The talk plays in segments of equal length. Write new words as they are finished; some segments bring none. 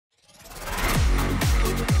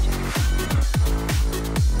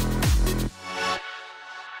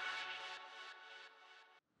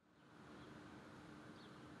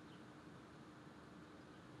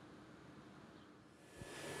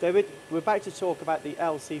David, we're about to talk about the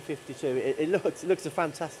LC52. It looks a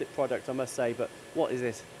fantastic product, I must say, but what is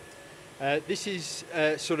this? This is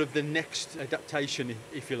sort of the next adaptation,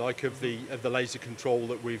 if you like, of the laser control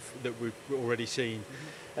that we've already seen,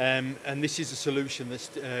 and this is a solution that's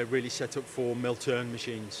really set up for mill-turn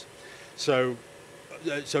machines. So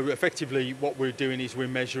effectively, what we're doing is we're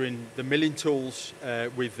measuring the milling tools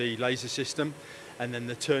with the laser system, and then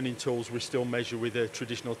the turning tools we still measure with a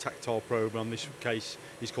traditional tactile probe. On this case,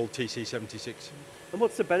 is called TC76. And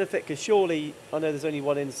what's the benefit? Because surely, I know there's only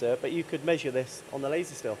one insert, but you could measure this on the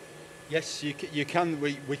laser still. Yes, you can.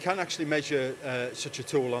 We can actually measure such a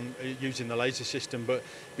tool on using the laser system, but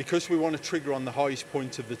because we want to trigger on the highest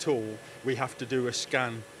point of the tool, we have to do a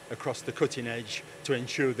scan across the cutting edge to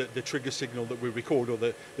ensure that the trigger signal that we record, or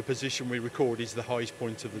the position we record, is the highest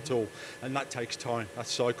point of the tool, and that takes time.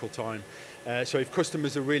 That's cycle time. So if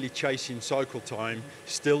customers are really chasing cycle time,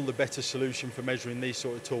 still the better solution for measuring these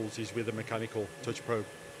sort of tools is with a mechanical touch probe.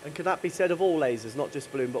 And can that be said of all lasers, not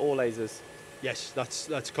just Blum, but all lasers? Yes,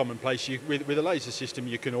 that's commonplace. With a laser system,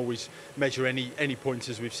 you can always measure any point,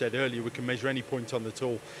 as we've said earlier. We can measure any point on the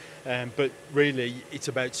tool, but really it's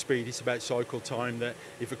about speed, it's about cycle time. That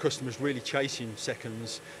if a customer's really chasing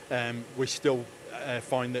seconds, we still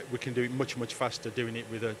find that we can do it much faster doing it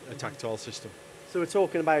with a tactile system. So we're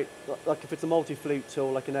talking about, like if it's a multi-flute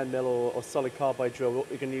tool, like an end mill or solid carbide drill,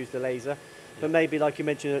 you can use the laser. But maybe, like you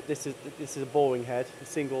mentioned, this is a boring head, a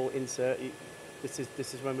single insert. This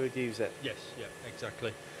is when we would use it. Yes, yeah,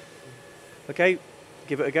 exactly. Okay,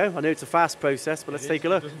 give it a go. I know it's a fast process, but let's take a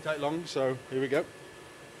look. It doesn't take long, so here we go.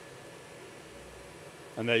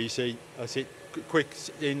 And there you see, that's it, quick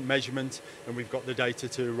in measurement, and we've got the data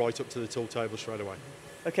to right up to the tool table straight away.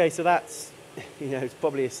 Okay, so that's, it's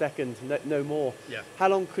probably a second, no more. Yeah. How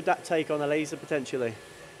long could that take on a laser potentially?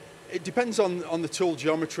 It depends on the tool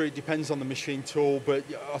geometry, it depends on the machine tool, but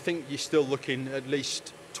I think you're still looking at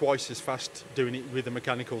least twice as fast doing it with a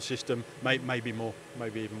mechanical system, maybe more,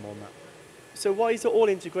 maybe even more than that. So why is it all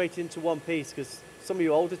integrated into one piece? Because some of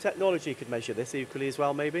your older technology could measure this equally as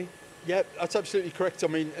well, maybe? Yeah, that's absolutely correct. I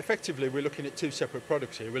mean, effectively, we're looking at two separate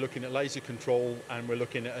products here. We're looking at laser control and we're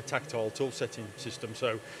looking at a tactile tool setting system.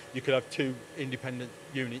 So you could have two independent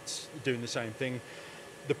units doing the same thing.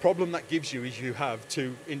 The problem that gives you is you have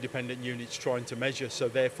two independent units trying to measure, so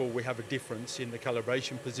therefore we have a difference in the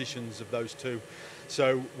calibration positions of those two.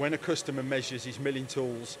 So when a customer measures his milling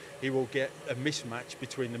tools, he will get a mismatch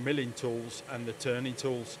between the milling tools and the turning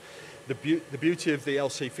tools. The beauty of the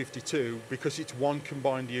LC52, because it's one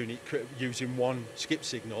combined unit using one skip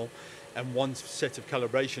signal and one set of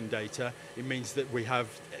calibration data, it means that we have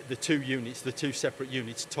the two units, the two separate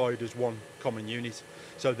units, tied as one common unit.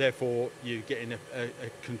 So therefore you're getting a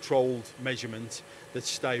controlled measurement that's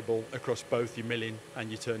stable across both your milling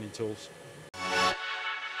and your turning tools.